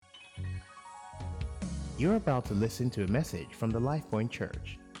You're about to listen to a message from the LifePoint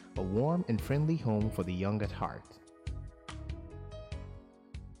Church, a warm and friendly home for the young at heart.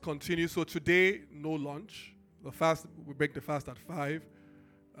 Continue. So today, no lunch. The fast, we break the fast at 5.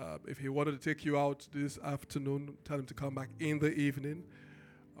 If he wanted to take you out this afternoon, tell him to come back in the evening.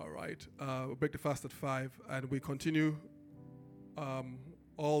 All right. We break the fast at 5, and we continue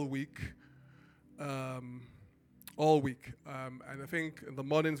all week. And I think in the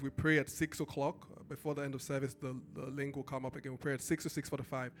mornings we pray at 6 o'clock. Before the end of service, the link will come up again. We pray at 6 to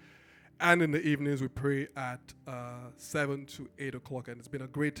 6:45. And in the evenings we pray at 7 to 8 o'clock. And it's been a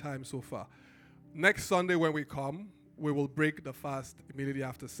great time so far. Next Sunday when we come, we will break the fast immediately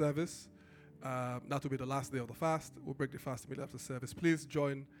after service. That will be the last day of the fast. We'll break the fast immediately after service. Please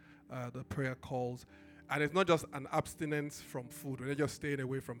join the prayer calls. And it's not just an abstinence from food. We're not just staying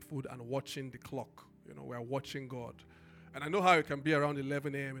away from food and watching the clock. You know, we're watching God. And I know how it can be around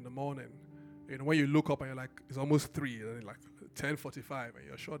 11 a.m. in the morning. You know, when you look up and you're like, it's almost 3, and then like 10:45, and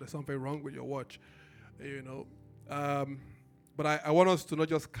you're sure there's something wrong with your watch. You know. But I want us to not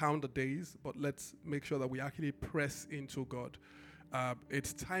just count the days, but let's make sure that we actually press into God.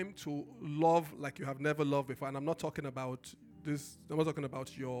 It's time to love like you have never loved before. And I'm not talking about this, I'm not talking about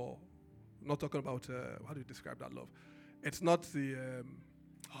how do you describe that love? It's not the,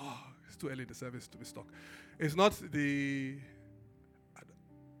 it's too early in the service to be stuck. It's not the,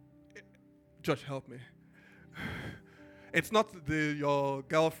 Judge, help me. It's not your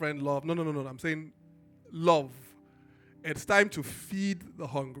girlfriend love. No. I'm saying love. It's time to feed the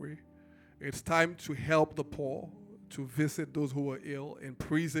hungry. It's time to help the poor, to visit those who are ill in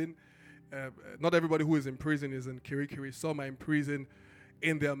prison. Not everybody who is in prison is in Kirikiri. Some are in prison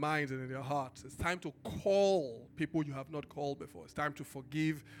in their minds and in their hearts. It's time to call people you have not called before. It's time to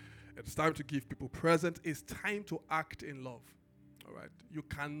forgive. It's time to give people presents. It's time to act in love. All right. You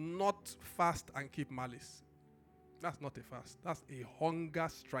cannot fast and keep malice. That's not a fast. That's a hunger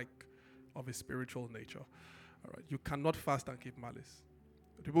strike of a spiritual nature. All right. You cannot fast and keep malice.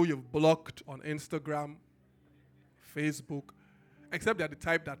 The people you've blocked on Instagram, Facebook, except they're the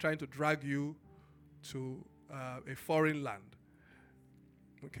type that are trying to drag you to a foreign land.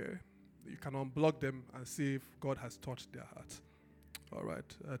 Okay? You can unblock them and see if God has touched their hearts. All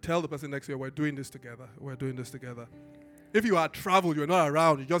right. Tell the person next to you, we're doing this together. We're doing this together. If you are traveled, you're not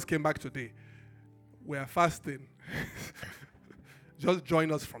around, you just came back today, we are fasting. Just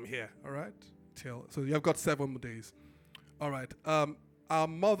join us from here, all right? So you've got 7 days. All right. Our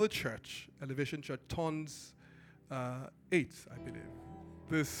mother church, Elevation Church, turns 8, I believe,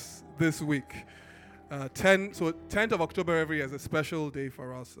 this week. 10th of October every year is a special day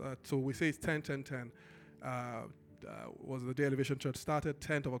for us. So we say it's 10-10-10. Was the day Elevation Church started,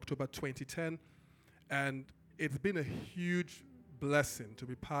 10th of October 2010. And it's been a huge blessing to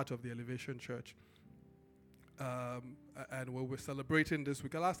be part of the Elevation Church. And we're celebrating this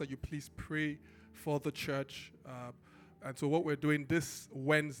week. I'll ask that you please pray for the church. And so what we're doing this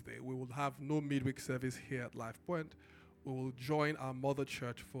Wednesday, we will have no midweek service here at LifePoint. We will join our mother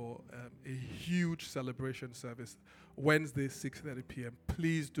church for a huge celebration service, Wednesday, 6:30 p.m.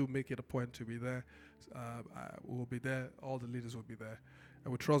 Please do make it a point to be there. We will be there. All the leaders will be there.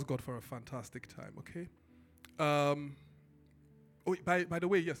 And we trust God for a fantastic time, okay? By the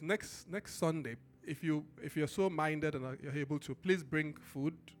way, yes, next Sunday, if you're so minded and you're able to, please bring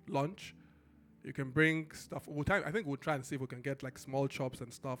food, lunch. You can bring stuff. I think we'll try and see if we can get like small chops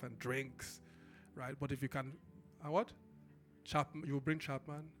and stuff and drinks, right? But if you can, what? You will bring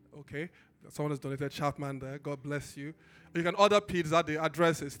Chapman, okay? Someone has donated Chapman there. God bless you. You can order pizza. The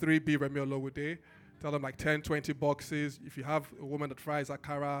address is 3B Remi Olowode. Tell them like 10, 20 boxes. If you have a woman that fries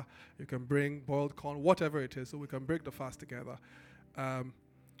akara, you can bring boiled corn, whatever it is, so we can break the fast together.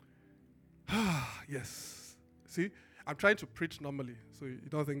 Yes. See, I'm trying to preach normally, so you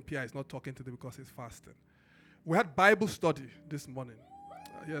don't think Pia is not talking today because he's fasting. We had Bible study this morning.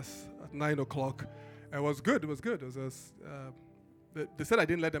 Yes, at 9 o'clock. It was good. It was they said I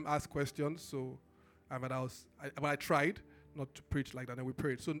didn't let them ask questions, so but I tried not to preach like that, and we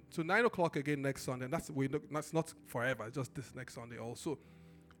prayed. So 9 o'clock again next Sunday, and that's not forever, just this next Sunday also.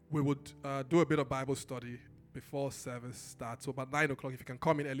 We would do a bit of Bible study before service starts. So about 9 o'clock, if you can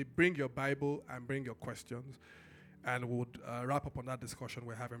come in early, bring your Bible and bring your questions, and we would wrap up on that discussion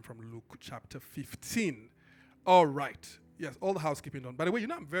we're having from Luke chapter 15. All right. Yes, all the housekeeping done. By the way,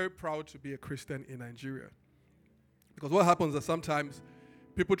 I'm very proud to be a Christian in Nigeria. Because what happens is sometimes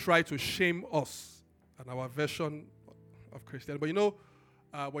people try to shame us and our version of Christianity.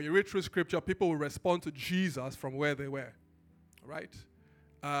 But when you read through scripture, people will respond to Jesus from where they were. Right?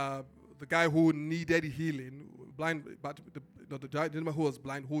 The guy who needed healing, blind, but the gentleman who was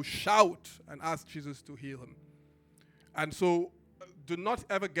blind, who shout and ask Jesus to heal him. And so do not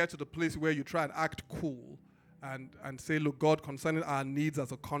ever get to the place where you try and act cool and say, look, God, concerning our needs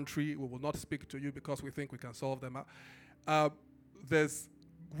as a country, we will not speak to you because we think we can solve them. There's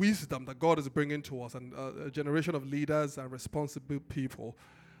wisdom that God is bringing to us, and a generation of leaders and responsible people.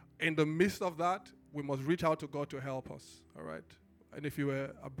 In the midst of that, we must reach out to God to help us, all right? And if you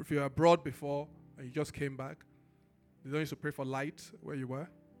were abroad before and you just came back, you don't need to pray for light where you were,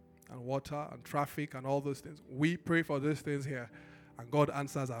 and water and traffic and all those things. We pray for these things here, and God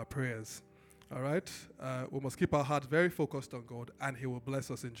answers our prayers. All right? We must keep our hearts very focused on God, and He will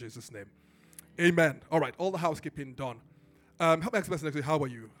bless us in Jesus' name. Amen. All right, all the housekeeping done. Help me express next week. How are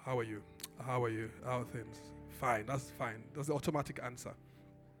you? How are you? How are you? How are things? Fine. That's fine. That's the automatic answer.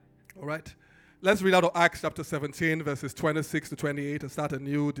 All right? Let's read out of Acts chapter 17, verses 26 to 28, and start a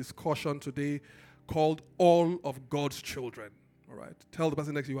new discussion today called All of God's Children. All right? Tell the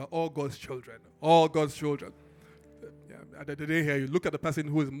person next to you, are all God's children. All God's children. Yeah, they didn't hear you. Look at the person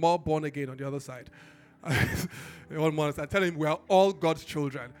who is more born again on the other side. Tell him we are all God's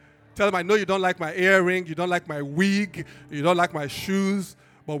children. Tell him, I know you don't like my earring, you don't like my wig, you don't like my shoes,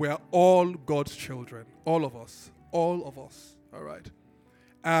 but we are all God's children. All of us. All of us. All right.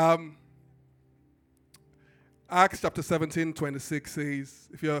 Acts chapter 17, 26 says,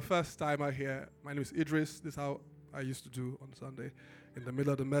 if you're a first timer here, my name is Idris. This is how I used to do on Sunday in the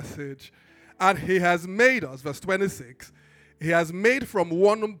middle of the message. And He has made us, verse 26, He has made from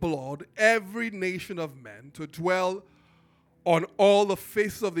one blood every nation of men to dwell on all the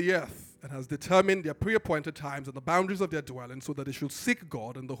faces of the earth, and has determined their pre-appointed times and the boundaries of their dwelling, so that they should seek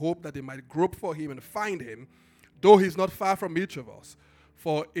God in the hope that they might grope for Him and find Him, though He's not far from each of us.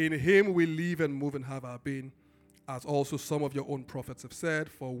 For in Him we live and move and have our being, as also some of your own prophets have said,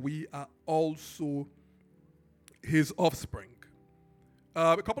 for we are also His offspring.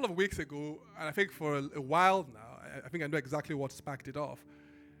 A couple of weeks ago, and I think for a while now, I think I know exactly what sparked it off.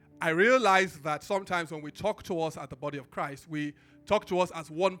 I realized that sometimes when we talk to us at the body of Christ, we talk to us as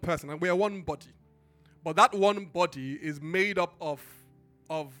one person, and we are one body. But that one body is made up of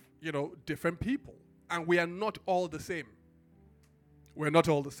different people, and we are not all the same. We're not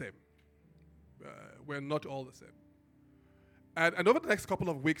all the same. We're not all the same. And over the next couple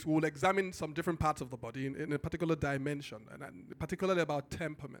of weeks, we will examine some different parts of the body in a particular dimension, and particularly about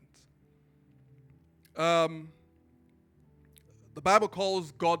temperament. The Bible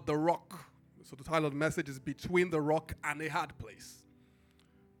calls God the rock. So the title of the message is Between the Rock and a Hard Place.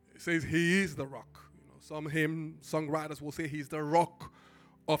 It says He is the rock. Some hymn songwriters will say He's the rock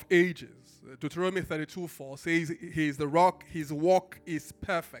of ages. Deuteronomy 32:4 says He is the rock, His walk is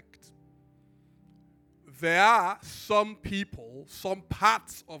perfect. There are some people, some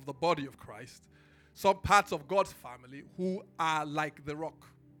parts of the body of Christ, some parts of God's family who are like the rock,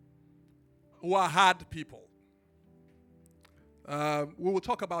 who are hard people. We will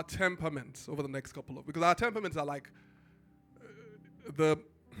talk about temperaments over the next because our temperaments are like the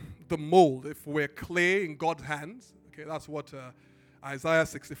mold. If we're clay in God's hands, okay, that's what Isaiah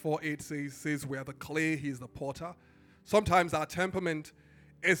 64:8 says we are the clay, He is the potter. Sometimes our temperament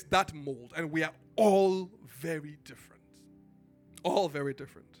is that mold, and we are all very different. All very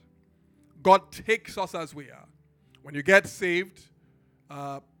different. God takes us as we are. When you get saved,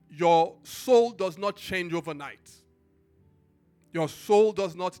 your soul does not change overnight. Your soul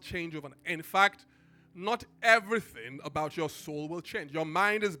does not change overnight. In fact, not everything about your soul will change. Your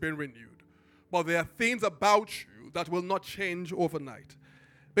mind has been renewed. But there are things about you that will not change overnight.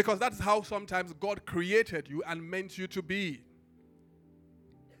 Because that's how sometimes God created you and meant you to be.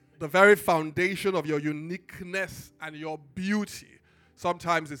 The very foundation of your uniqueness and your beauty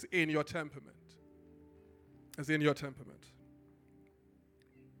sometimes is in your temperament. It's in your temperament.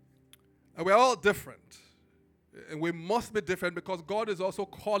 And we're all different. And we must be different because God is also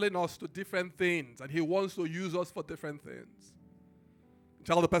calling us to different things. And He wants to use us for different things.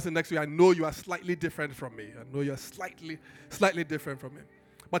 Tell the person next to you, I know you are slightly different from me. I know you're slightly different from me.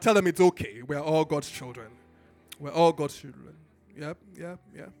 But tell them it's okay. We're all God's children. We're all God's children. Yep.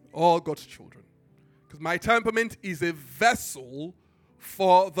 All God's children. Because my temperament is a vessel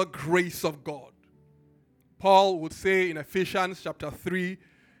for the grace of God. Paul would say in Ephesians chapter 3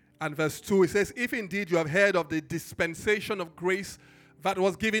 and verse 2, he says, if indeed you have heard of the dispensation of grace that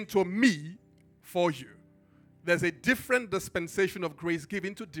was given to me for you. There's a different dispensation of grace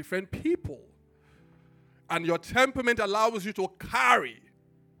given to different people. And your temperament allows you to carry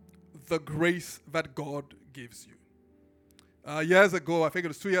the grace that God gives you. Years ago, I think it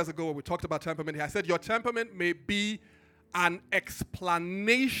was 2 years ago, when we talked about temperament, I said your temperament may be an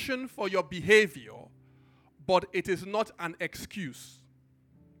explanation for your behavior, but it is not an excuse.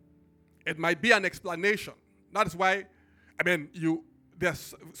 It might be an explanation. That is why,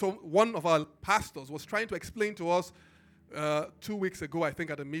 so one of our pastors was trying to explain to us 2 weeks ago, I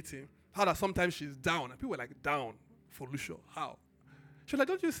think, at a meeting, how that sometimes she's down. And people were like, down? Felicia, how? She's like,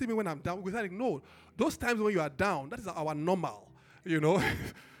 don't you see me when I'm down? We're like, no. Those times when you are down, that is our normal,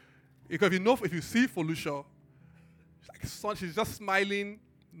 Because if you see Felicia, she's just smiling,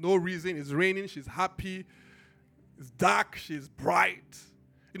 no reason. It's raining, she's happy. It's dark, she's bright.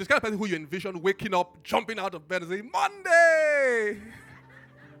 It's the kind of person who you envision waking up, jumping out of bed and saying, Monday!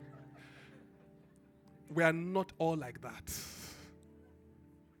 We are not all like that.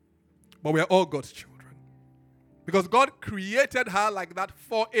 But we are all God's children. Because God created her like that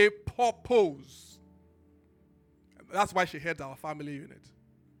for a purpose. That's why she heads our family unit.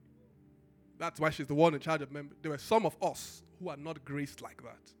 That's why she's the one in charge of members. There were some of us who are not graced like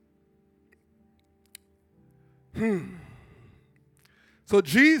that. So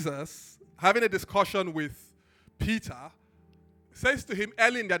Jesus, having a discussion with Peter, says to him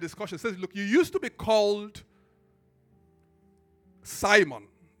early in their discussion, says, look, you used to be called Simon,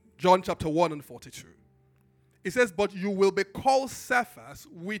 John chapter 1 and 42. He says, but you will be called Cephas,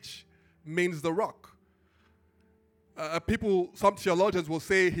 which means the rock. Some theologians will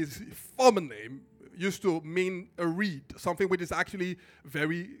say his former name used to mean a reed, something which is actually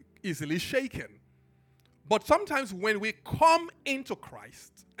very easily shaken. But sometimes when we come into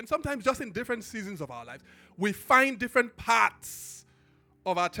Christ, and sometimes just in different seasons of our lives, we find different parts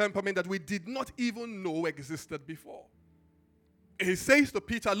of our temperament that we did not even know existed before. He says to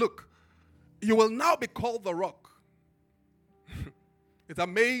Peter, look, you will now be called the rock. It's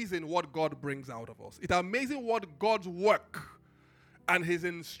amazing what God brings out of us. It's amazing what God's work and his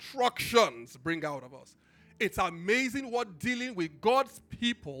instructions bring out of us. It's amazing what dealing with God's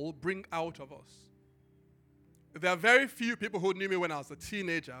people bring out of us. There are very few people who knew me when I was a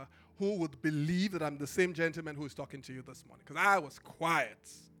teenager who would believe that I'm the same gentleman who is talking to you this morning, because I was quiet.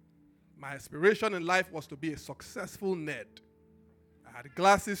 My aspiration in life was to be a successful nerd. I had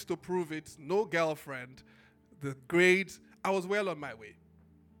glasses to prove it, no girlfriend, the grades. I was well on my way.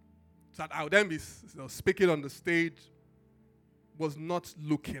 So that I would then be speaking on the stage was not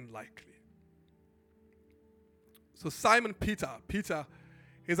looking likely. So Simon Peter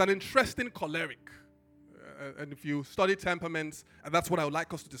is an interesting choleric. And if you study temperaments, and that's what I would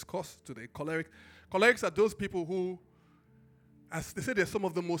like us to discuss today, cholerics are those people who, as they say, they're some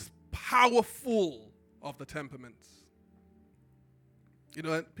of the most powerful of the temperaments.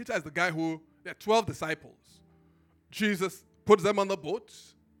 And Peter is the guy who, there are 12 disciples. Jesus puts them on the boat,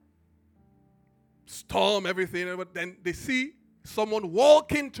 storm everything, and then they see someone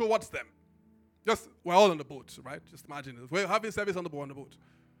walking towards them. We're all on the boat, right? Just imagine this. We're having service on the boat.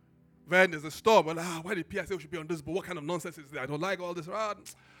 Then there's a storm. Well, why did Peter say we should be on this boat? What kind of nonsense is that? I don't like all this.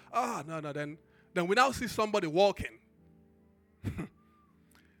 No. Then we now see somebody walking.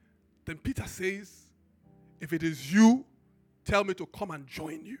 Then Peter says, if it is you, tell me to come and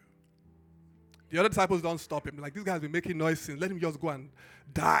join you. The other disciples don't stop him. Like, this guy's been making noise since. Let him just go and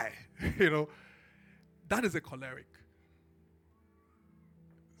die. That is a choleric.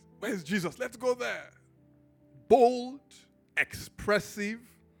 Where's Jesus? Let's go there. Bold, expressive.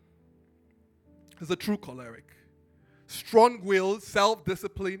 Is a true choleric. Strong-willed,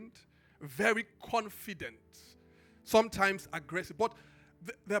 self-disciplined, very confident, sometimes aggressive. But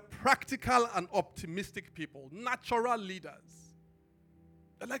they're practical and optimistic people, natural leaders.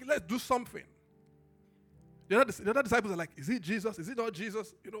 They're like, let's do something. The other disciples are like, is it Jesus? Is it not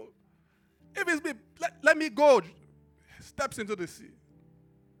Jesus? If it's me, let me go. Steps into the sea.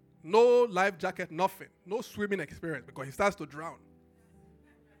 No life jacket, nothing. No swimming experience because he starts to drown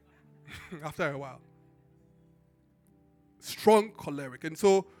after a while. Strong choleric. And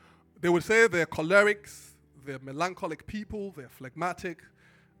so they would say they're cholerics, they're melancholic people, they're phlegmatic,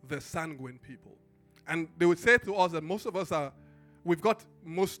 they're sanguine people. And they would say to us that most of us we've got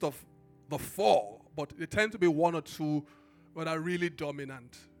most of the four, but they tend to be one or two that are really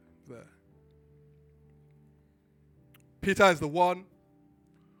dominant there. Peter is the one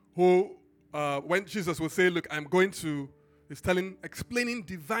who, when Jesus would say, look, he's explaining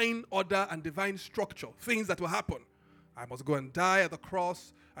divine order and divine structure, things that will happen. I must go and die at the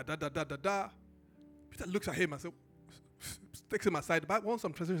cross, Peter looks at him and takes him aside. But once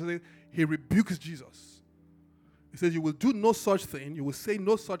some translations say, he rebukes Jesus. He says, you will do no such thing, you will say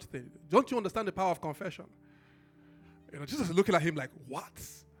no such thing. Don't you understand the power of confession? Jesus is looking at him like, what?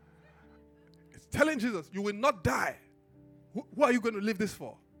 It's telling Jesus, you will not die. Who are you going to leave this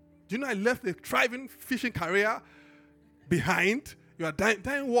for? Do you know I left a thriving fishing career behind? You are dying.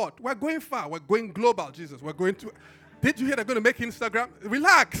 Dying what? We're going far. We're going global, Jesus. We're going to... Did you hear they're going to make Instagram?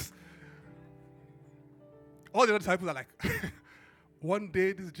 Relax. All the other disciples are like, one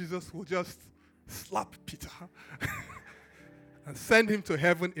day this Jesus will just slap Peter and send him to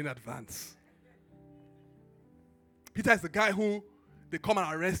heaven in advance. Peter is the guy who they come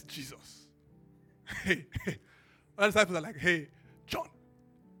and arrest Jesus. Hey. Other disciples are like, hey, John,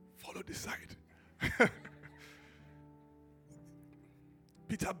 follow this side.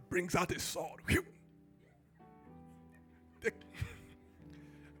 Peter brings out his sword.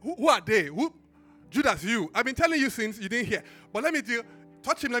 Who are they? Judas, you. I've been telling you since you didn't hear. But let me do.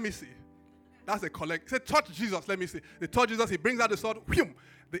 Touch him, let me see. That's a collect. Say, touch Jesus, let me see. They touch Jesus, he brings out the sword. Whew,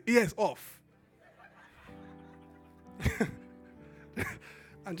 the ear is off.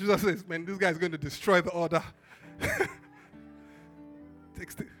 And Jesus says, man, this guy's going to destroy the order.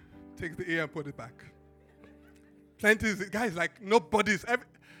 takes the ear and put it back. Plenty of guys like, nobody's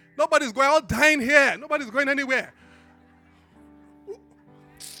going out dying here. Nobody's going anywhere.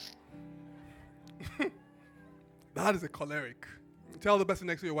 That is a choleric. Tell the person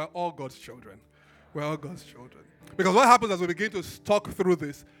next to you, we're all God's children. We're all God's children. Because what happens as we begin to talk through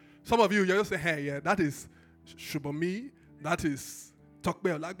this, some of you, you're just saying, hey, yeah, that is Shubomi, that is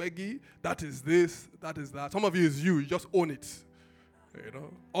Tokbe Olagbegi, that is this, that is that. Some of you is you just own it. You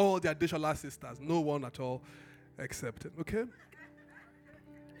know, all the additional sisters, no one at all accepted. Okay?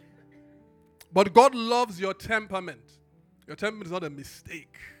 But God loves your temperament. Your temperament is not a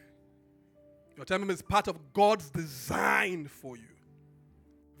mistake. Your temperament is part of God's design for you.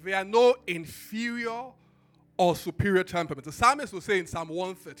 There are no inferior or superior temperaments. The psalmist will say in Psalm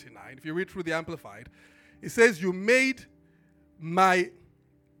 139, if you read through the Amplified, it says, you made my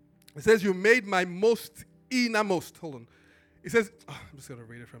most innermost. Hold on. It says, I'm just going to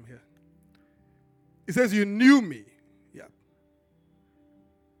read it from here. It says, you knew me. Yeah.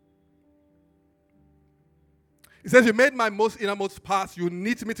 It says, you made my most innermost parts. You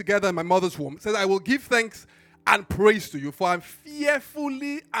knit me together in my mother's womb. It says, I will give thanks and praise to you, for I'm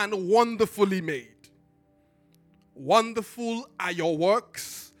fearfully and wonderfully made. Wonderful are your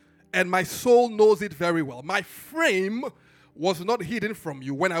works, and my soul knows it very well. My frame was not hidden from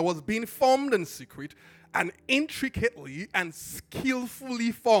you when I was being formed in secret and intricately and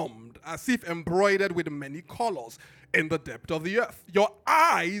skillfully formed, as if embroidered with many colors in the depth of the earth. Your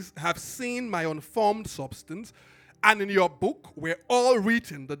eyes have seen my unformed substance, and in your book were all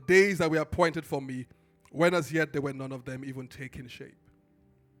written the days that were appointed for me, when as yet there were none of them even taking shape.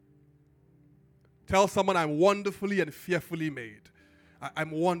 Tell someone, I'm wonderfully and fearfully made.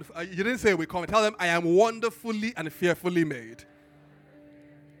 I'm wonderful. You didn't say we come. Tell them, I am wonderfully and fearfully made.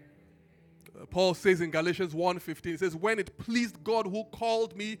 Paul says in Galatians 1:15, he says, when it pleased God who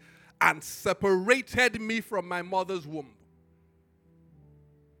called me and separated me from my mother's womb.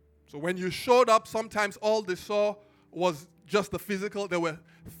 So when you showed up, sometimes all they saw was just the physical. There were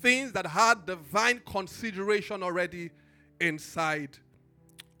things that had divine consideration already inside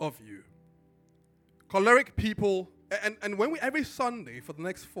of you. Choleric people, and when we, every Sunday for the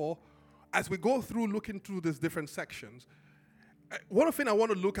next 4, as we go through looking through these different sections, one thing I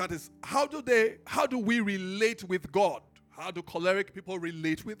want to look at is how do we relate with God? How do choleric people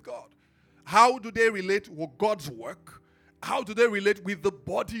relate with God? How do they relate with God's work? How do they relate with the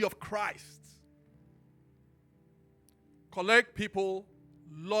body of Christ? Choleric people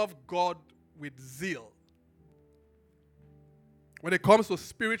love God with zeal. When it comes to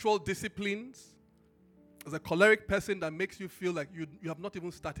spiritual disciplines, as a choleric person, that makes you feel like you have not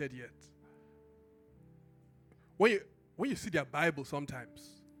even started yet. When you see their Bible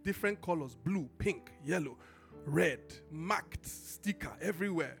sometimes, different colors, blue, pink, yellow, red, marked, sticker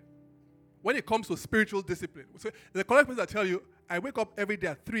everywhere. When it comes to spiritual discipline, so the choleric person that tell you, I wake up every day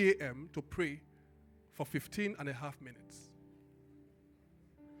at 3 a.m. to pray for 15 and a half minutes.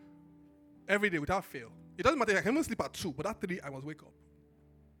 Every day without fail. It doesn't matter, I can even sleep at 2, but at 3 I must wake up.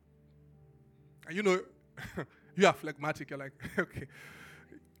 And you know, you are phlegmatic, you're like, okay.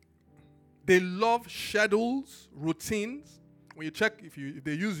 They love schedules, routines. When you check, if you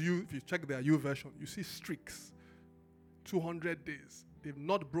check their U version, you see streaks. 200 days. They've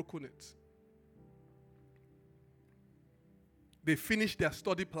not broken it. They finish their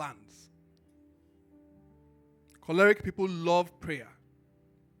study plans. Choleric people love prayer.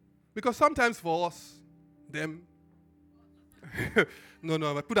 Because sometimes for us, them, no,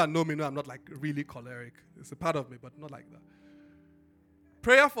 people that know me know I'm not like really choleric. It's a part of me, but not like that.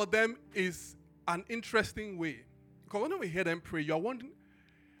 Prayer for them is an interesting way. Because when we hear them pray, you're wondering,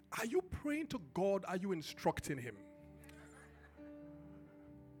 are you praying to God? Are you instructing Him?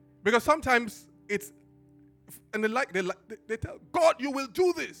 Because sometimes it's, And they tell God, you will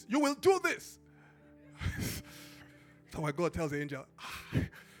do this. You will do this. So when God tells the angel,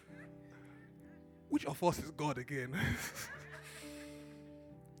 which of us is God again?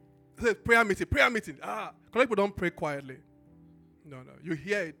 It says prayer meeting. Collect people don't pray quietly. No. You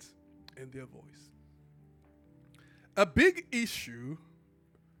hear it in their voice. A big issue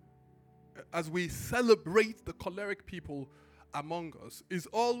as we celebrate the choleric people among us is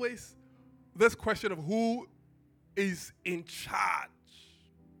always this question of who is in charge,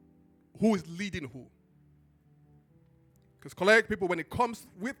 who is leading who. Because choleric people, when it comes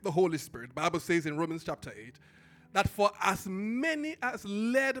with the Holy Spirit, the Bible says in Romans chapter 8, that for as many as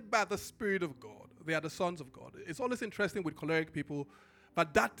led by the Spirit of God, they are the sons of God. It's always interesting with choleric people,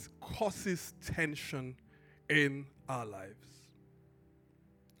 but that causes tension in our lives.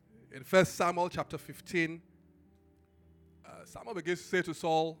 In 1 Samuel chapter 15, Samuel begins to say to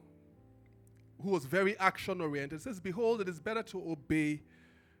Saul, who was very action-oriented, says, behold, it is better to obey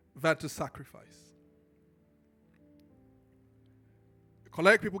than to sacrifice.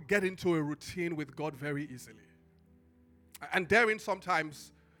 Choleric people get into a routine with God very easily. And therein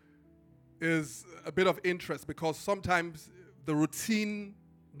sometimes is a bit of interest because sometimes the routine,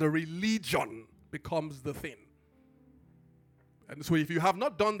 the religion becomes the thing. And so if you have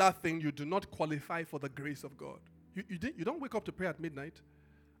not done that thing, you do not qualify for the grace of God. You don't wake up to pray at midnight.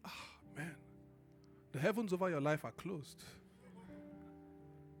 Man, the heavens over your life are closed.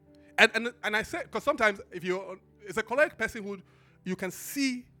 And I say, because sometimes if it's a choleric person who you can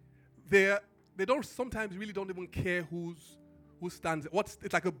see they don't sometimes really don't even care who stands.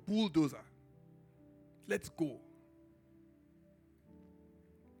 It's like a bulldozer. Let's go.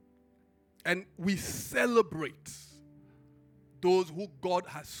 And we celebrate those who God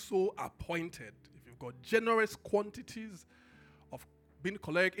has so appointed. If you've got generous quantities of being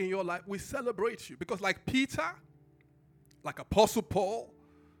choleric in your life, we celebrate you. Because like Peter, like Apostle Paul,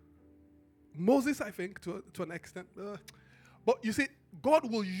 Moses, I think, to an extent. But you see,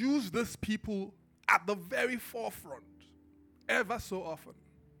 God will use these people at the very forefront, ever so often.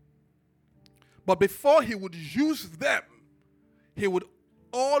 But before he would use them, he would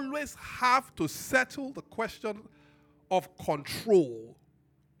always have to settle the question of control.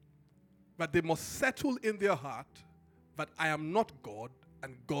 That they must settle in their heart that I am not God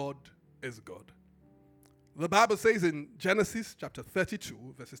and God is God. The Bible says in Genesis chapter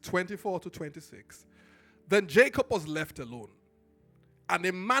 32, verses 24 to 26, then Jacob was left alone, and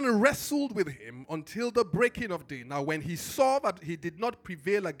a man wrestled with him until the breaking of day. Now when he saw that he did not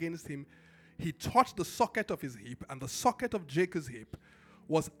prevail against him, he touched the socket of his hip, and the socket of Jacob's hip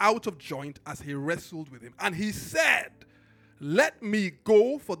was out of joint as he wrestled with him. And he said, let me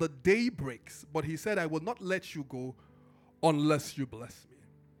go, for the day breaks. But he said, I will not let you go unless you bless me.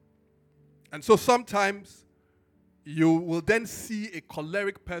 And so sometimes you will then see a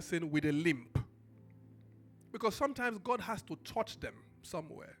choleric person with a limp. Because sometimes God has to touch them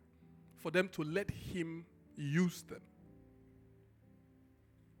somewhere for them to let him use them.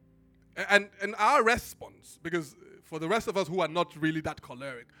 And our response, because for the rest of us who are not really that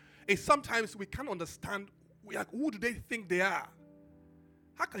choleric, is sometimes we can't understand, who do they think they are?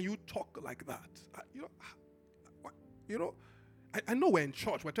 How can you talk like that? I know we're in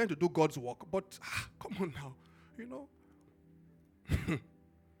church, we're trying to do God's work, but come on now,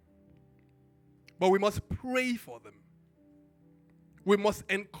 But we must pray for them. We must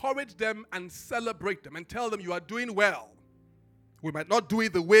encourage them and celebrate them and tell them you are doing well. We might not do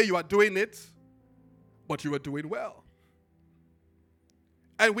it the way you are doing it, but you are doing well.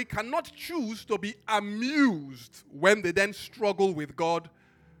 And we cannot choose to be amused when they then struggle with God,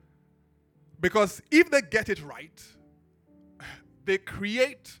 because if they get it right, they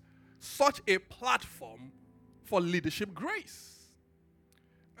create such a platform for leadership grace.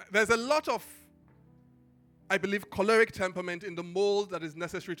 There's a lot of, I believe, choleric temperament in the mold that is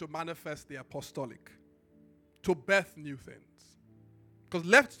necessary to manifest the apostolic, to birth new things. Because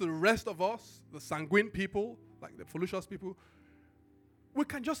left to the rest of us, the sanguine people, like the Volusius people, we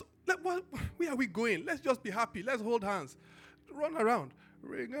can just, where are we going? Let's just be happy. Let's hold hands. Run around.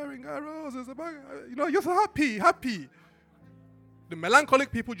 Ring a roses. You're so happy. The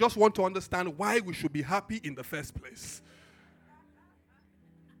melancholic people just want to understand why we should be happy in the first place.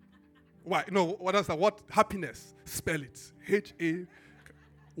 Why? No, what else? What? Happiness. Spell it. H-A.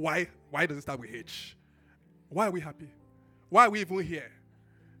 Why does it start with H? Why are we happy? Why are we even here?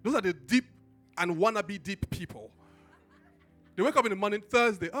 Those are the deep and wannabe deep people. They wake up in the morning,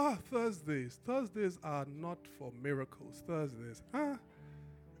 Thursday. Thursdays. Thursdays are not for miracles. Thursdays.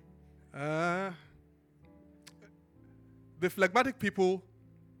 The phlegmatic people,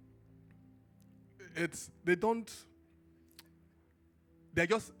 They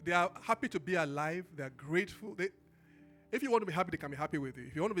are happy to be alive. They are grateful. If you want to be happy, they can be happy with you.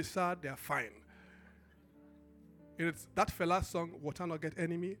 If you want to be sad, they are fine. It's that fella's song, Water Not Get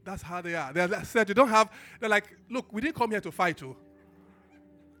Enemy. That's how they are. They're like, look, we didn't come here to fight, too.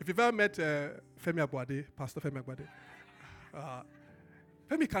 If you've ever met Femi Abuade, Pastor Femi Abuade,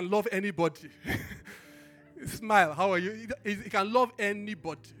 Femi can love anybody. Smile, how are you? He can love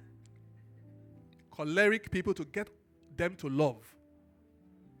anybody. Choleric people, to get them to love.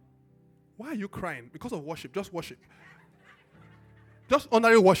 Why are you crying? Because of worship. Just worship. Just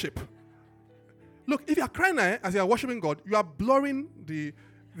ordinary worship. Look, if you are crying as you are worshiping God, you are blurring you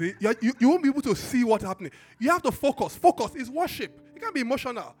won't be able to see what's happening. You have to focus. Focus is worship. You can't be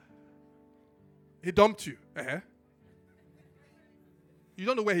emotional. He dumped you. You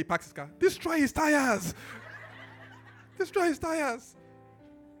don't know where he parks his car. Destroy his tires. Destroy his tires.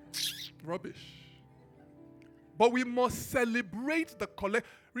 Rubbish. But we must celebrate the choleric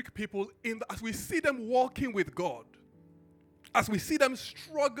people as we see them walking with God. As we see them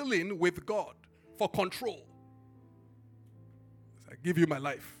struggling with God for control. I give you my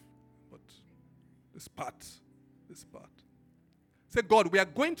life. But this part. Say, God, we are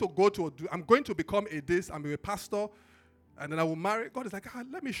going to I'm going to become I'm a pastor, and then I will marry. God is like,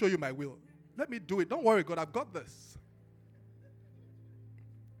 let me show you my will. Let me do it. Don't worry, God, I've got this.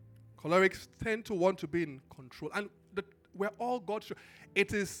 Cholerics tend to want to be in control. And we're all God's.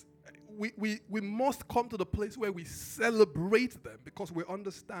 It is, we must come to the place where we celebrate them because we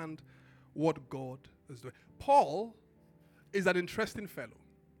understand what God is doing. Paul is an interesting fellow.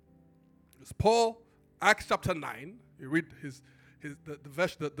 It's Paul, Acts chapter 9, you read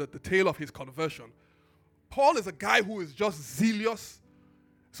the tale of his conversion. Paul is a guy who is just zealous.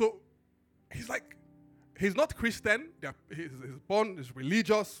 So he's not Christian. He's born, he's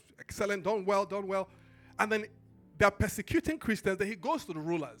religious, excellent, done well. And then they're persecuting Christians. Then he goes to the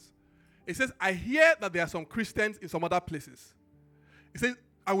rulers. He says, I hear that there are some Christians in some other places. He says,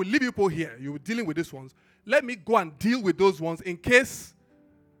 I will leave you people here. You were dealing with these ones. Let me go and deal with those ones in case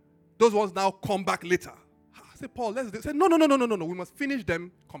those ones now come back later. I said, Paul, let's do it. He said, no. We must finish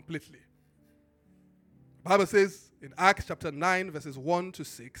them completely. The Bible says in Acts chapter 9, verses 1 to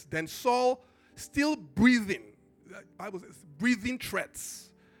 6, then Saul, still breathing, the Bible says, breathing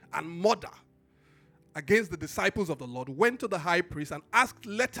threats and murder against the disciples of the Lord, went to the high priest and asked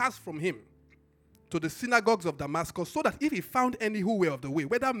letters from him to the synagogues of Damascus, so that if he found any who were of the way,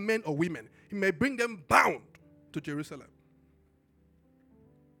 whether men or women, he may bring them bound to Jerusalem.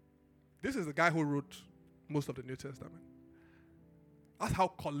 This is the guy who wrote most of the New Testament. That's how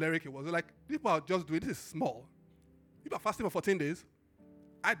choleric it was. Like, people are just doing this is small. People are fasting for 14 days.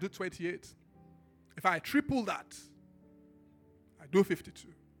 I do 28. If I triple that, I do 52.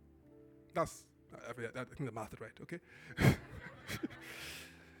 I think the math is right, okay?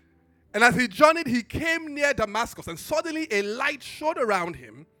 And as he journeyed, he came near Damascus, and suddenly a light shone around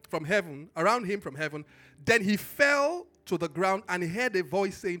him from heaven. Then he fell to the ground and heard a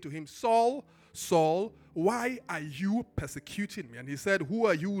voice saying to him, Saul, Saul, why are you persecuting me? And he said, who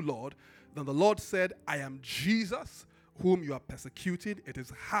are you, Lord? Then the Lord said, I am Jesus, whom you are persecuting. It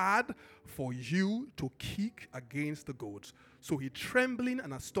is hard for you to kick against the goads. So he, trembling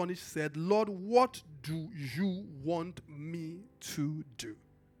and astonished, said, Lord, what do you want me to do?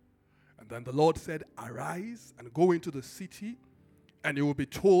 And then the Lord said, arise and go into the city, and you will be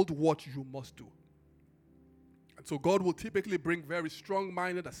told what you must do. And so God will typically bring very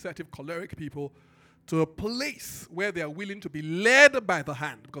strong-minded, assertive, choleric people to a place where they are willing to be led by the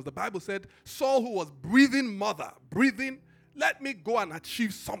hand. Because the Bible said, Saul, who was breathing, let me go and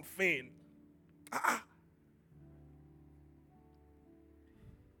achieve something.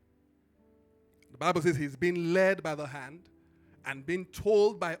 The Bible says he's being led by the hand and being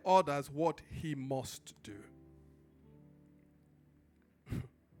told by others what he must do.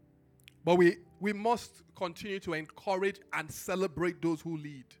 But we must continue to encourage and celebrate those who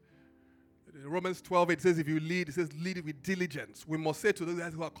lead. In Romans 12, it says if you lead, it says lead with diligence. We must say to those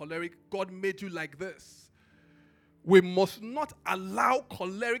guys who are choleric, God made you like this. We must not allow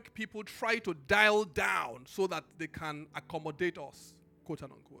choleric people try to dial down so that they can accommodate us, quote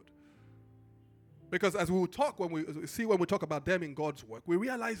and unquote. Because as we will talk, when we talk about them in God's work, we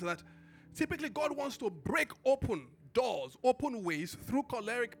realize that typically God wants to break open doors, open ways through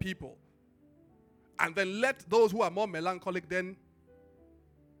choleric people. And then let those who are more melancholic then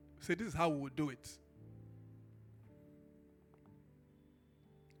say, this is how we will do it.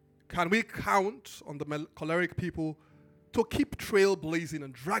 Can we count on the choleric people to keep trailblazing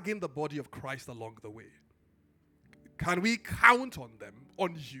and dragging the body of Christ along the way? Can we count on them,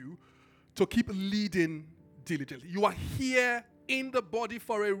 on you, to keep leading diligently. You are here in the body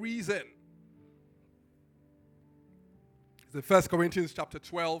for a reason. It's in 1 Corinthians chapter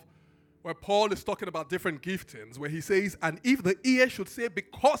 12, where Paul is talking about different giftings, where he says, and if the ear should say,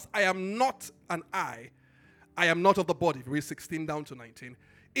 because I am not an eye, I am not of the body, verse 16 down to 19,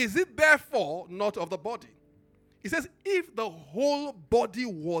 is it therefore not of the body? He says, if the whole body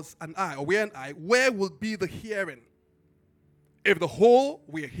was an eye, or we're an eye, where will be the hearing? If the whole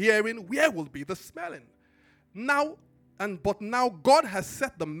we're hearing, where will be the smelling? But now God has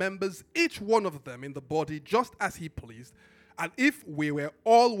set the members, each one of them, in the body just as he pleased. And if we were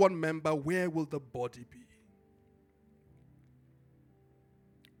all one member, where will the body be?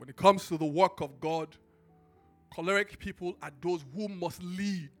 When it comes to the work of God, choleric people are those who must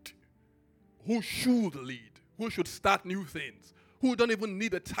lead, who should lead, who should start new things, who don't even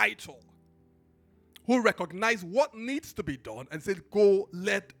need a title, who recognize what needs to be done and say, go,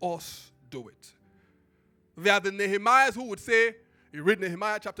 let us do it. They are the Nehemiahs who would say, you read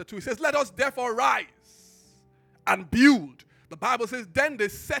Nehemiah chapter 2, he says, let us therefore rise and build. The Bible says, then they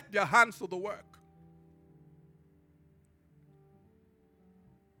set their hands to the work.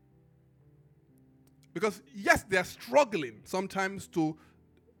 Because yes, they are struggling sometimes to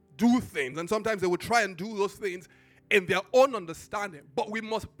do things, and sometimes they will try and do those things in their own understanding, but we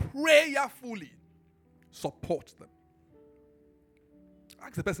must prayerfully support them.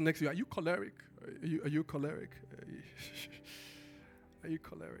 Ask the person next to you, are you choleric? Are you choleric? Are you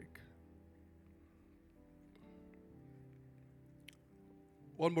choleric?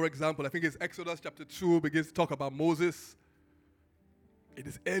 One more example, I think it's Exodus chapter 2 begins to talk about Moses in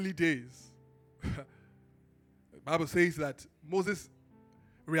his early days. The Bible says that Moses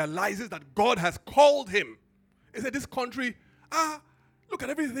realizes that God has called him. He said, this country, look at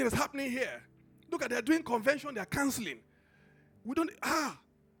everything that's happening here. Look at, they're doing convention, they're canceling. We don't,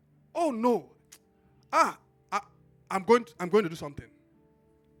 oh no. I'm going to do something.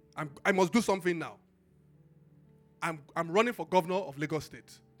 I must do something now. I'm running for governor of Lagos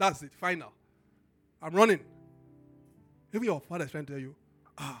State. That's it, final. I'm running. Even your father is trying to tell you,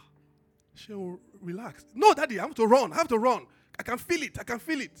 she'll relax. No, Daddy, I have to run. I can feel it.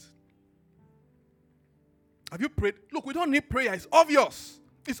 Have you prayed? Look, we don't need prayer. It's obvious.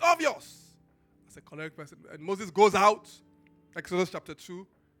 As a choleric person. And Moses goes out, Exodus chapter 2.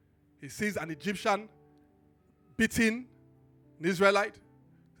 He sees an Egyptian beating an Israelite.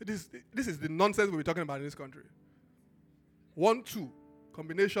 This is the nonsense we'll be talking about in this country. 1-2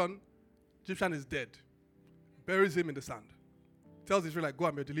 combination, Egyptian is dead. Buries him in the sand. Tells Israelite, go,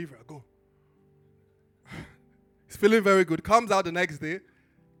 I'm your deliverer, go. He's feeling very good. Comes out the next day,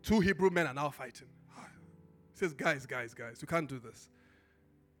 2 Hebrew men are now fighting. He says, guys, you can't do this.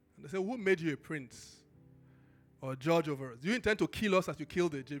 And they say, who made you a prince or a judge over us? Do you intend to kill us as you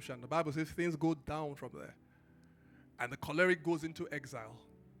killed the Egyptian? The Bible says things go down from there. And the choleric goes into exile.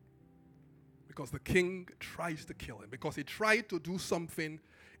 Because the king tries to kill him. Because he tried to do something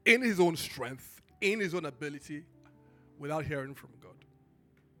in his own strength, in his own ability, without hearing from God.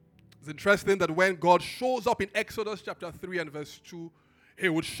 It's interesting that when God shows up in Exodus chapter 3 and verse 2, he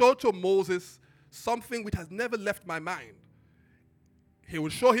would show to Moses something which has never left my mind. He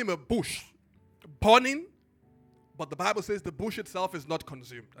would show him a bush burning, but the Bible says the bush itself is not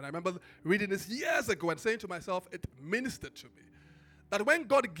consumed. And I remember reading this years ago and saying to myself, it ministered to me. That when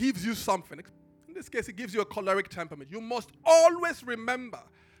God gives you something, in this case, he gives you a choleric temperament, you must always remember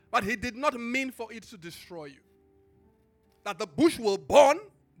that he did not mean for it to destroy you. That the bush will burn,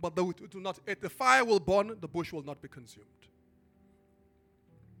 but the fire will burn, the bush will not be consumed.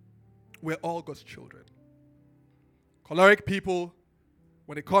 We're all God's children. Choleric people,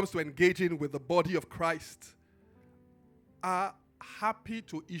 when it comes to engaging with the body of Christ, are happy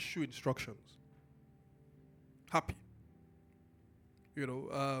to issue instructions. Happy.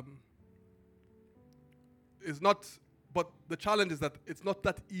 It's not, but the challenge is that it's not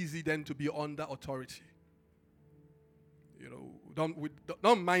that easy then to be under authority. We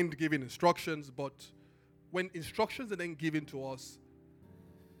don't mind giving instructions, but when instructions are then given to us,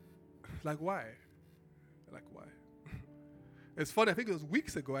 like why? It's funny, I think it was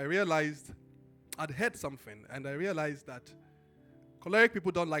weeks ago, I realized I'd heard something, and I realized that choleric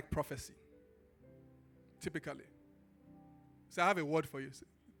people don't like prophecy, typically. So I have a word for you.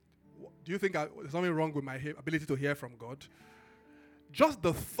 Do you think there's something wrong with my ability to hear from God? Just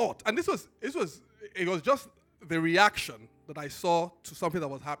the thought, and it was just the reaction that I saw to something that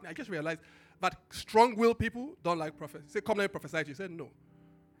was happening. I just realized that strong-willed people don't like prophecy. Say, come let me prophesy to you. Say, no.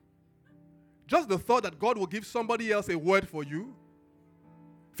 Just the thought that God will give somebody else a word for you.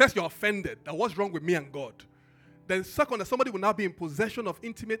 First, you're offended. That what's wrong with me and God? Then second, that somebody will now be in possession of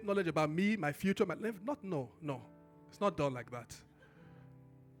intimate knowledge about me, my future, my life. No. It's not done like that.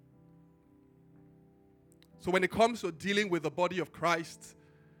 So when it comes to dealing with the body of Christ,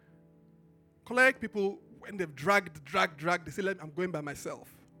 choleric people, when they've dragged, they say, I'm going by myself.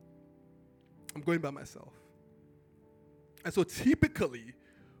 I'm going by myself. And so typically,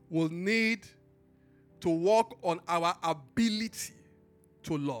 we'll need to work on our ability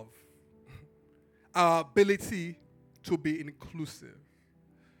to love, our ability to be inclusive.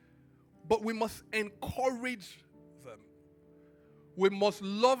 But we must encourage them. We must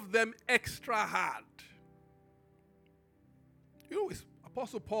love them extra hard. You know, it's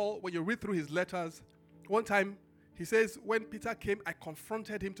Apostle Paul, when you read through his letters, one time he says, when Peter came, I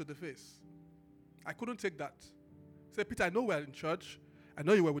confronted him to the face. I couldn't take that. He said, Peter, I know we're in church. I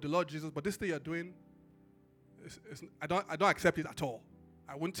know you were with the Lord Jesus, but this thing you're doing, I don't accept it at all.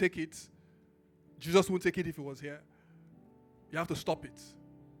 I won't take it. Jesus won't take it if he was here. You have to stop it.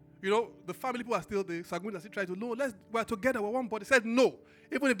 You know, the family people are still, the Saguns are still trying to, no, we're together, we're one body. He said, no.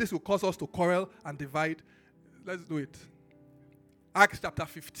 Even if this will cause us to quarrel and divide, let's do it. Acts chapter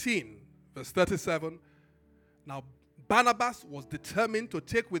 15, verse 37. Now, Barnabas was determined to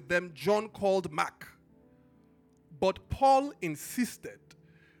take with them John called Mark. But Paul insisted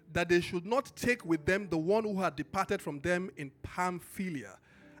that they should not take with them the one who had departed from them in Pamphylia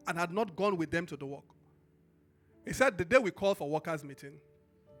and had not gone with them to the work. He said the day we called for workers' meeting,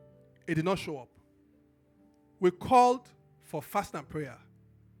 he did not show up. We called for fast and prayer.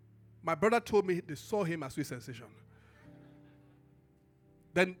 My brother told me they saw him as sweet sensation.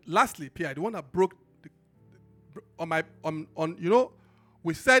 Then lastly, Pierre, the one that broke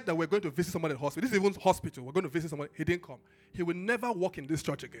we said that we're going to visit someone at hospital. This is even hospital. We're going to visit someone. He didn't come. He will never walk in this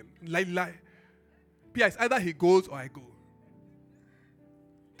church again. Lie. Pierre, it's either he goes or I go.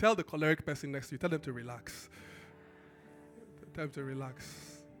 Tell the choleric person next to you, tell them to relax. Tell them to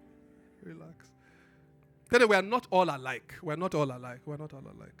relax. Relax. Tell them we are not all alike. We're not all alike.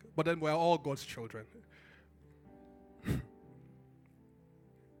 But then we're all God's children.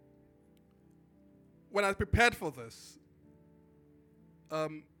 When I prepared for this,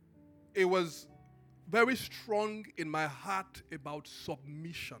 it was very strong in my heart about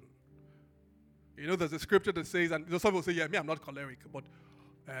submission. You know, there's a scripture that says, and some people say, yeah, me, I'm not choleric, but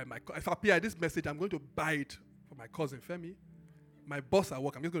if I appear this message, I'm going to buy it for my cousin Femi. My boss at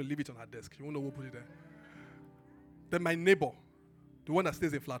work, I'm just going to leave it on her desk. You won't know who put it there. Then my neighbor, the one that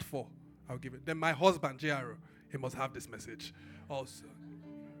stays in flat 4, I'll give it. Then my husband, J.R., he must have this message also.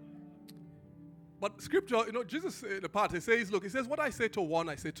 But scripture, you know, Jesus in the part, he says, what I say to one,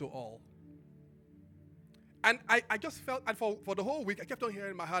 I say to all. And I just felt, and for the whole week, I kept on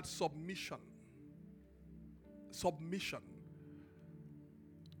hearing in my heart, submission. Submission.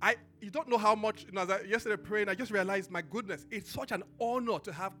 You don't know how much, you know, as yesterday praying, I just realized, my goodness, it's such an honor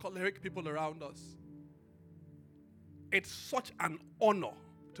to have choleric people around us. It's such an honor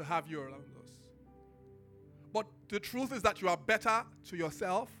to have you around us. But the truth is that you are better to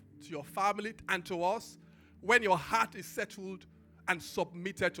yourself, to your family, and to us when your heart is settled and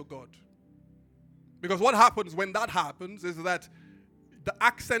submitted to God. Because what happens when that happens is that the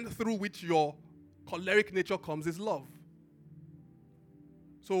accent through which your choleric nature comes is love.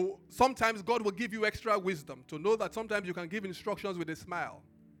 So sometimes God will give you extra wisdom to know that sometimes you can give instructions with a smile.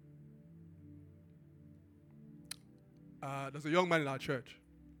 There's a young man in our church.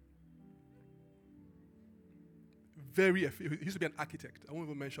 He used to be an architect. I won't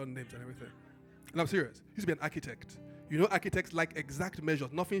even mention names and everything. And I'm serious. He used to be an architect. You know, architects like exact measures.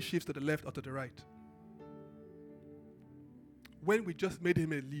 Nothing shifts to the left or to the right. When we just made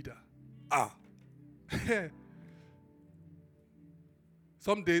him a leader,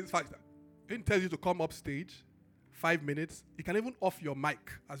 some days, in fact, he tells you to come up stage, 5 minutes. You can even off your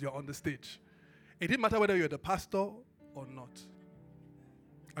mic as you're on the stage. It didn't matter whether you're the pastor or not.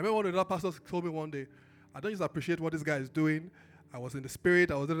 I remember one of the other pastors told me one day, I don't just appreciate what this guy is doing. I was in the spirit.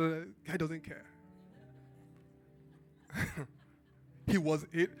 Guy doesn't care. He was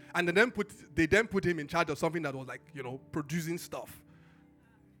it. And they then put him in charge of something that was like, you know, producing stuff.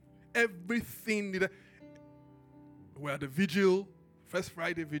 Everything needed. We're at the vigil, first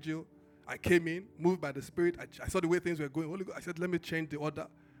Friday vigil. I came in, moved by the spirit. I saw the way things were going. I said, let me change the order.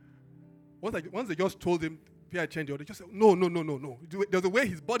 Once they just told him, Pierre, change the order, just said, no. There's a way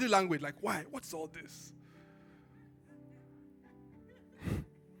his body language, like, why? What's all this?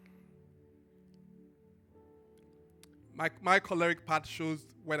 My choleric part shows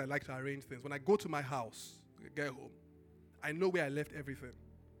when I like to arrange things. When I go to my house, get home, I know where I left everything.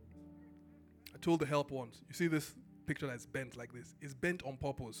 I told the help once, you see this picture that's bent like this? It's bent on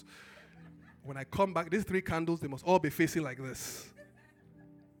purpose. When I come back, these 3 candles, they must all be facing like this.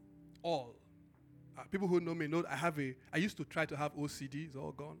 All. People who know me know I used to try to have OCD, it's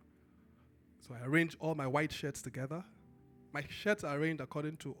all gone. So I arrange all my white shirts together. My shirts are arranged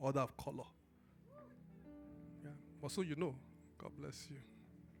according to order of color. Yeah. Also, you know, God bless you.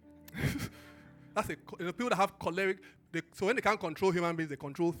 That's people that have choleric, so when they can't control human beings, they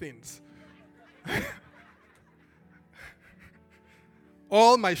control things.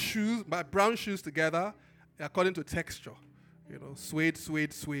 All my shoes, my brown shoes together, according to texture. You know, suede,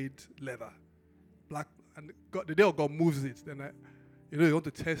 leather. Black, and the day of God moves it, then you want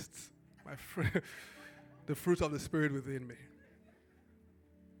to test my friend, the fruit of the Spirit within me.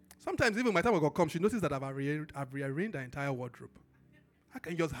 Sometimes even by the time God comes, you notice that I've rearranged the entire wardrobe. How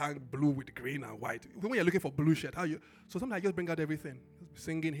can you just hang blue with green and white? When you're looking for blue shirt, so sometimes I just bring out everything,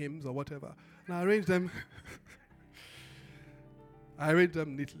 singing hymns or whatever, and I arrange them. I arrange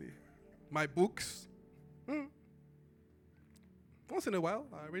them neatly. My books. Once in a while,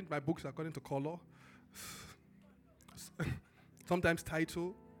 I arrange my books according to color. Sometimes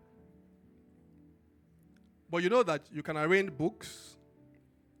title. But you know that you can arrange books.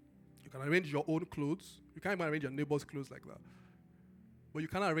 You can arrange your own clothes. You can't even arrange your neighbor's clothes like that. But you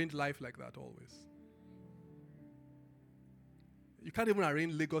cannot arrange life like that always. You can't even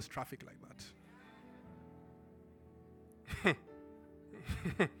arrange Lagos traffic like that.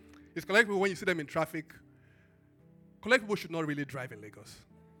 It's collect people when you see them in traffic. Collect people should not really drive in Lagos.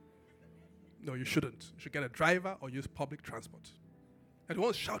 No, you shouldn't. You should get a driver or use public transport. And they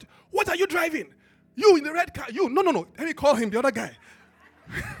won't shout, "What are you driving? You in the red car, you." No. Let me call him, the other guy.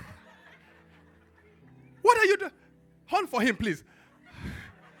 What are you doing? Horn for him, please.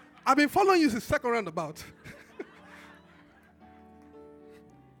 I've been following you since second roundabout.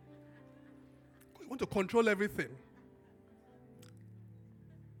 You want to control everything.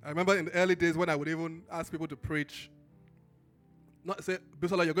 I remember in the early days when I would even ask people to preach. Not say,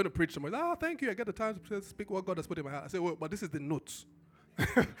 Bisola, you're going to preach tomorrow. "Ah, thank you. I get the time to speak what God has put in my heart." I say, "Well, but this is the notes."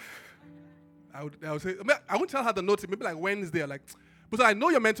 I would say, I wouldn't tell her the notes. Maybe like Wednesday, like, "But I know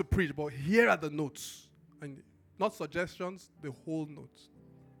you're meant to preach, but here are the notes." And not suggestions, the whole notes.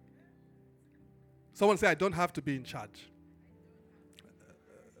 Someone say, "I don't have to be in charge."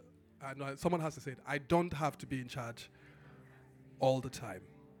 No, someone has to say it. I don't have to be in charge all the time.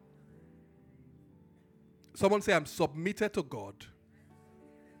 Someone say, "I'm submitted to God."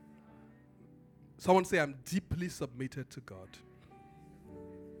 Someone say, "I'm deeply submitted to God."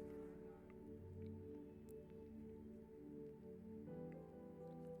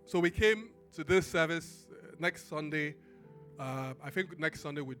 So we came to this service next Sunday. I think next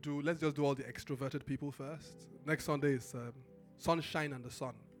Sunday let's just do all the extroverted people first. Next Sunday is sunshine and the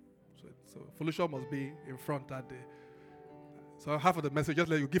sun. So Felicia must be in front that day. So half of the message, just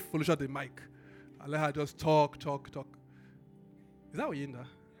let you give Felicia the mic. And let her just talk. Is that Oyinda?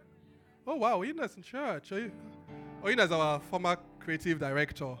 Oh, wow, Oyinda's in church. Oyinda's our former creative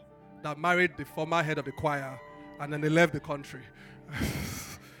director that married the former head of the choir, and then they left the country.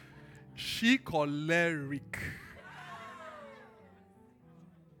 She choleric.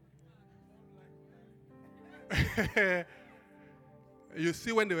 You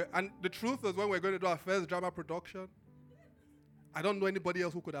see when and the truth is when we're going to do our first drama production, I don't know anybody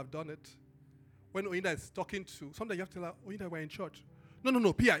else who could have done it. When Oyinda is talking to, sometimes you have to tell her, "Oyinda, we're in church."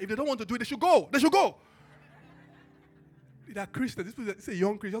 No, Pia, if they don't want to do it, they should go. They're Christians. This is a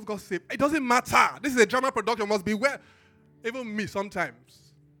young Christian, just got saved. It doesn't matter. This is a drama production, must be where. Even me,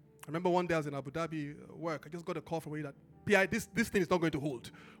 sometimes. I remember one day I was in Abu Dhabi work. I just got a call from Oyinda. "Pia, this thing is not going to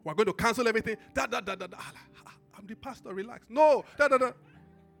hold. We're going to cancel everything." I'm the pastor, relax. No,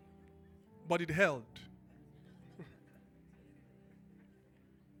 But it held.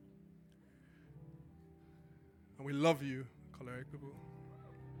 And we love you, choleric people.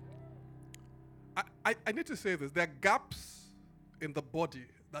 I need to say this. There are gaps in the body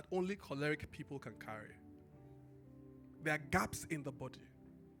that only choleric people can carry. There are gaps in the body.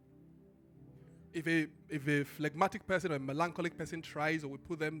 If a phlegmatic person or a melancholic person tries or we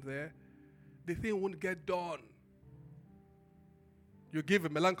put them there, the thing won't get done. You give a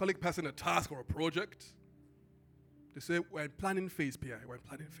melancholic person a task or a project, they say, "We're in planning phase, Pierre. We're in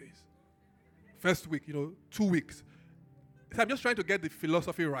planning phase." First week, 2 weeks. So I'm just trying to get the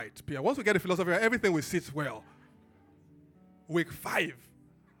philosophy right, Pierre. Once we get the philosophy right, everything will sit well. Week 5.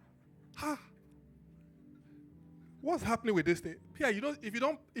 What's happening with this thing? Pierre,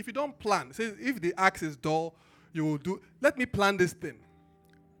 if you don't plan, say if the axe is dull, you will do, let me plan this thing.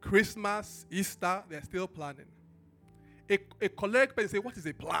 Christmas, Easter, they're still planning. A choleric person say, "What is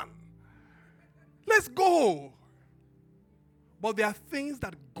a plan? Let's go." But there are things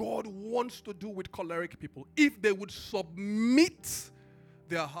that God wants to do with choleric people if they would submit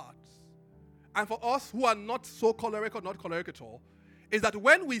their hearts. And for us who are not so choleric or not choleric at all, is that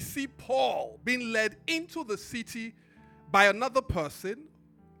when we see Paul being led into the city by another person,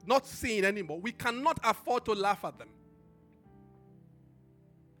 not seen anymore, we cannot afford to laugh at them.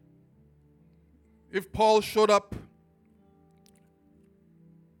 If Paul showed up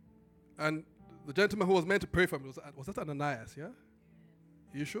and the gentleman who was meant to pray for him, was that Ananias, yeah?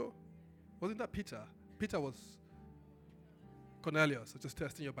 You sure? Wasn't that Peter? Peter was Cornelius. Just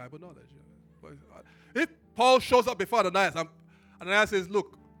testing your Bible knowledge. If Paul shows up before Ananias, Ananias says,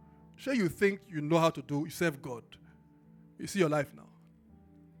 look, sure you think you know how to do, you serve God. You see your life now.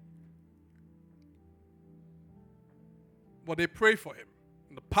 But they pray for him,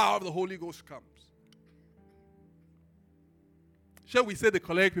 and the power of the Holy Ghost comes. Shall we say the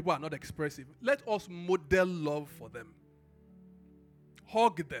choleric people are not expressive? Let us model love for them.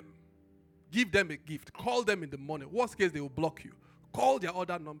 Hug them. Give them a gift. Call them in the morning. Worst case, they will block you. Call their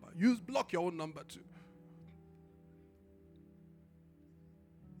other number. Block your own number too.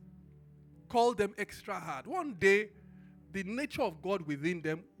 Call them extra hard. One day, the nature of God within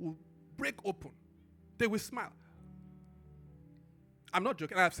them will break open. They will smile. I'm not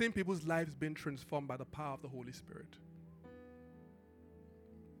joking. I've seen people's lives being transformed by the power of the Holy Spirit.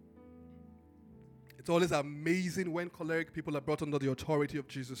 It's always amazing when choleric people are brought under the authority of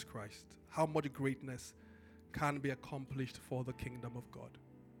Jesus Christ, how much greatness can be accomplished for the kingdom of God.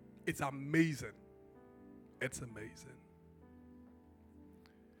 It's amazing. It's amazing.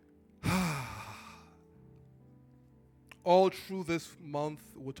 All through this month,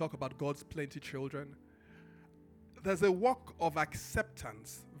 we'll talk about God's plenty children. There's a work of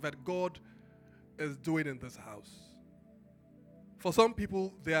acceptance that God is doing in this house. For some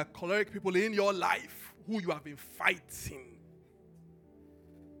people, there are choleric people in your life who you have been fighting.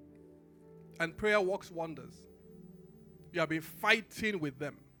 And prayer works wonders. You have been fighting with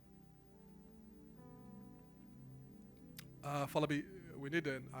them. Falabi, we need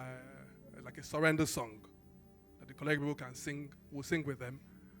like a surrender song that the choleric people can sing. We'll sing with them.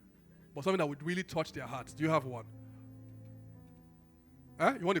 But something that would really touch their hearts. Do you have one?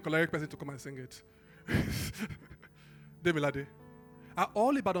 You want the choleric person to come and sing it? Demilade. Are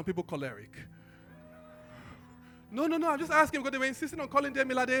all Ibadan people choleric? No, I'm just asking because they were insisting on calling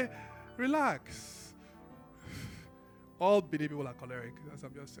Demilade. Relax. All Bini people are choleric. That's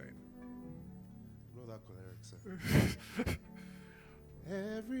what I'm just saying. Not that choleric, sir.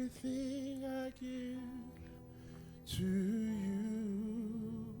 Everything I give to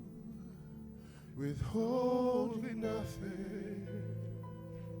you, withholding nothing,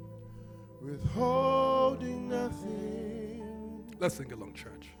 withholding nothing. Let's sing along,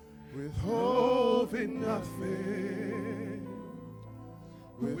 church. Withholding nothing,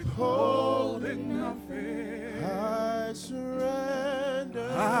 withholding nothing. I surrender.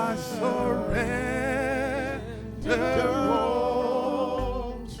 I surrender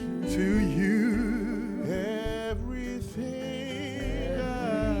all to you. Everything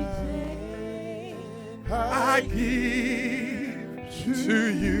I give to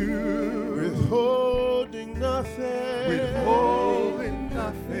you. Withholding nothing. Withholding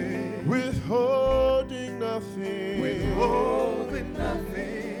nothing. Withholding nothing. Withholding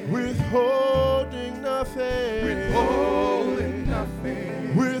nothing. Withholding nothing. Withholding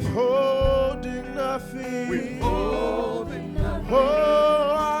nothing. Withholding nothing. Withholding nothing.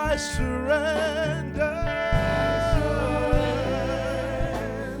 Oh, I surrender.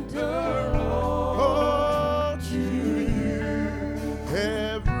 All to you.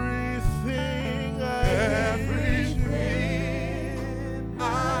 Everything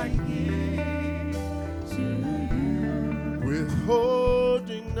I give to you.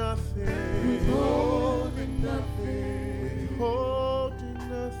 Withholding nothing. Withholding nothing. Withholding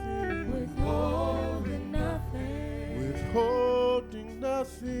nothing. Withholding nothing. Withholding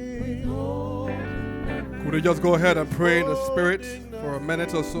nothing. Could we just go ahead and pray in the Spirit for a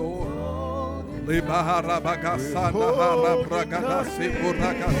minute or so? Would you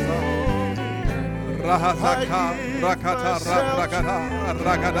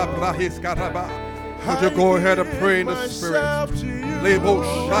go ahead and pray in the Spirit?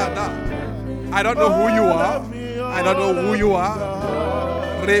 I don't know who you are. I don't know who you are.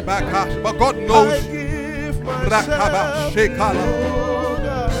 But God knows.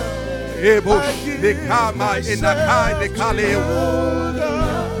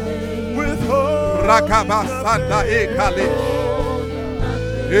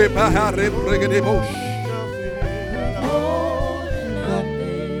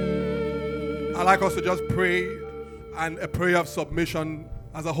 I like us to just pray and a prayer of submission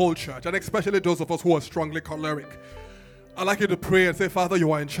as a whole church, and especially those of us who are strongly choleric. I'd like you to pray and say, Father,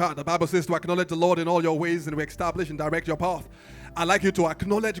 you are in charge. The Bible says to acknowledge the Lord in all your ways and we establish and direct your path. I'd like you to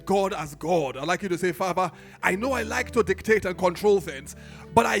acknowledge God as God. I'd like you to say, Father, I know I like to dictate and control things,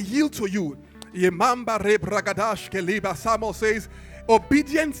 but I yield to you. Samuel says,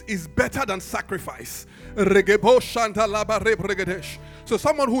 obedience is better than sacrifice. So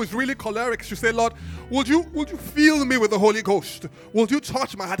someone who is really choleric should say, Lord, would you fill me with the Holy Ghost? Would you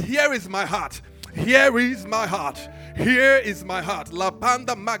touch my heart? Here is my heart. Here is my heart. Here is my heart. La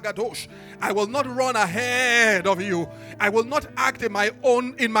banda magadosh. I will not run ahead of you. I will not act in my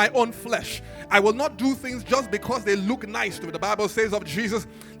own flesh. I will not do things just because they look nice to me. The Bible says of Jesus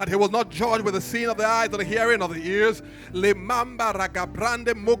that he will not judge with the seeing of the eyes or the hearing of the ears. Le mamba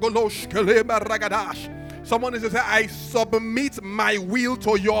ragabrande mogolosh kelema ragadash. Someone is to say, I submit my will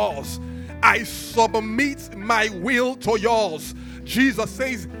to yours. I submit my will to yours. Jesus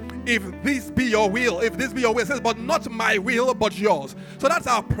says, if this be your will, it says, but not my will, but yours. So that's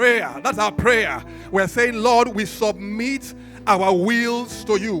our prayer. That's our prayer. We're saying, Lord, we submit our wills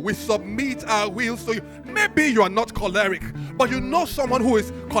to you. We submit our wills to you. Maybe you are not choleric, but you know someone who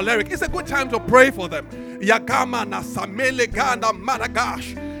is choleric. It's a good time to pray for them. Yagama na samele ganda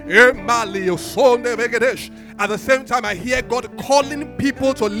maragash. At the same time, I hear God calling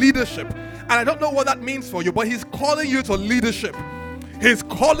people to leadership. And I don't know what that means for you, but he's calling you to leadership. He's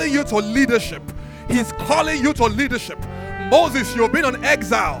calling you to leadership. He's calling you to leadership. Moses, you've been on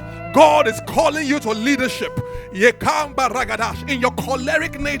exile. God is calling you to leadership. In your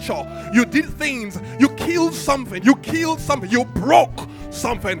choleric nature, you did things. You killed something. You broke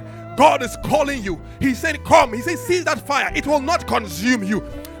something. God is calling you. He said, come. He said, see that fire. It will not consume you.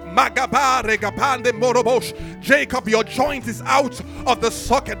 Jacob, your joint is out of the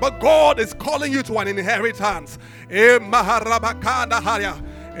socket, but God is calling you to an inheritance.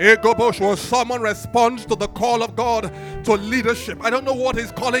 Will someone respond to the call of God to leadership? I don't know what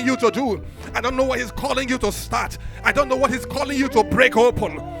he's calling you to do. I don't know what he's calling you to start. I don't know what he's calling you to break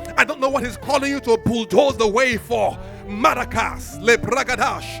open. I don't know what he's calling you to bulldoze the way for. Maracas, le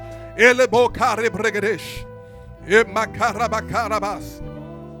bragadash, ele bokare bragadesh, e makarabakarabas.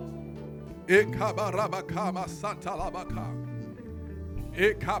 Ekabarabakama satalabaka.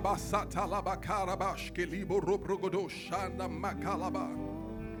 Ekabasatalabakarabas kelibo robrogodo shanda makalaba.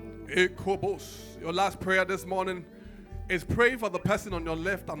 Ekobos. Your last prayer this morning is pray for the person on your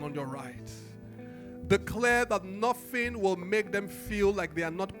left and on your right. Declare that nothing will make them feel like they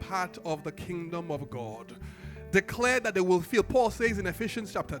are not part of the kingdom of God. Declare that they will feel, Paul says in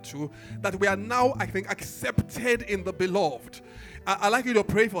Ephesians chapter 2, that we are now, I think, accepted in the beloved. I like you to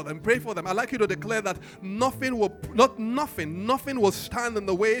pray for them. Pray for them. I like you to declare that nothing will stand in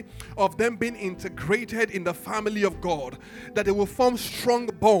the way of them being integrated in the family of God. That they will form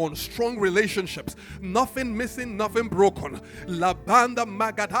strong bonds, strong relationships. Nothing missing, nothing broken. La banda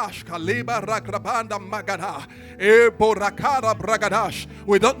magadash, kaleba rakrabanda magada, eborakara bragadash.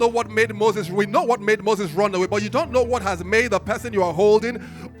 We don't know what made Moses. We know what made Moses run away, but you don't know what has made the person you are holding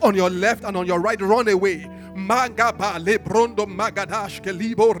on your left and on your right run away. Magaba lebrondo magadash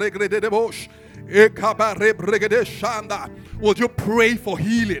kelibo regredebosh ekaba rebregedeshanda. Would you pray for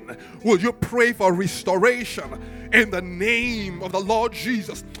healing? Would you pray for restoration in the name of the Lord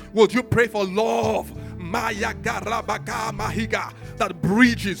Jesus? Would you pray for love? Maya garabaga mahiga, that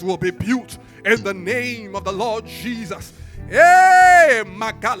bridges will be built in the name of the Lord Jesus. Hey,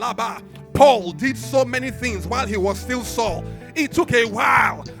 magalaba. Paul did so many things while he was still Saul. It took a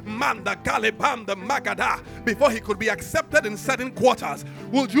while, Manda Galebanda Magada, before he could be accepted in certain quarters.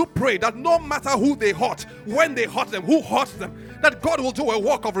 Would you pray that no matter who they hurt, when they hurt them, who hurts them, that God will do a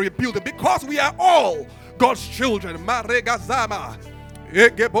work of rebuilding, because we are all God's children. Maregazama,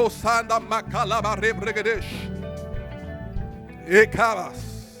 Egebo Sanda Makalaba Rebregedesh,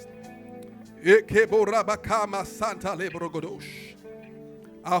 Ekabas, Ekebo Rabakama Santa Lebrogodosh.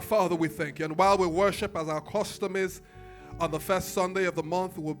 Our Father, we thank you. And while we worship, as our custom is, on the first Sunday of the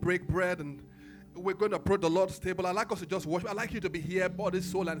month, we'll break bread and we're going to approach the Lord's table. I'd like us to just worship. I'd like you to be here, body,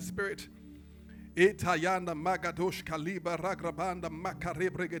 soul, and spirit.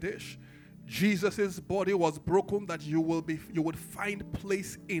 Jesus' body was broken that you would find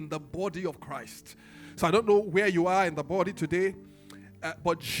place in the body of Christ. So I don't know where you are in the body today.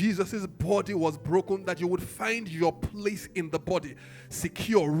 But Jesus' body was broken that you would find your place in the body,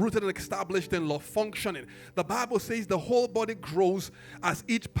 secure, rooted and established in love, functioning. The Bible says the whole body grows as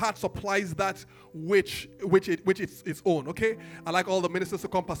each part supplies that which it's its own. Okay, I like all the ministers to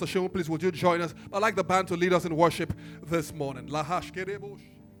come. Pastor Shimon, please would you join us? I'd like the band to lead us in worship this morning. Lahash kerebosh.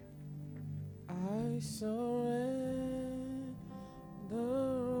 I surrender. the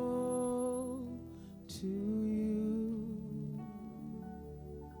road to you.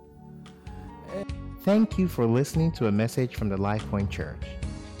 Thank you for listening to a message from the LifePoint Church.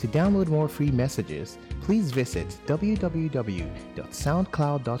 To download more free messages, please visit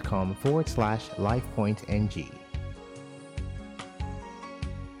www.soundcloud.com/LifePointNG.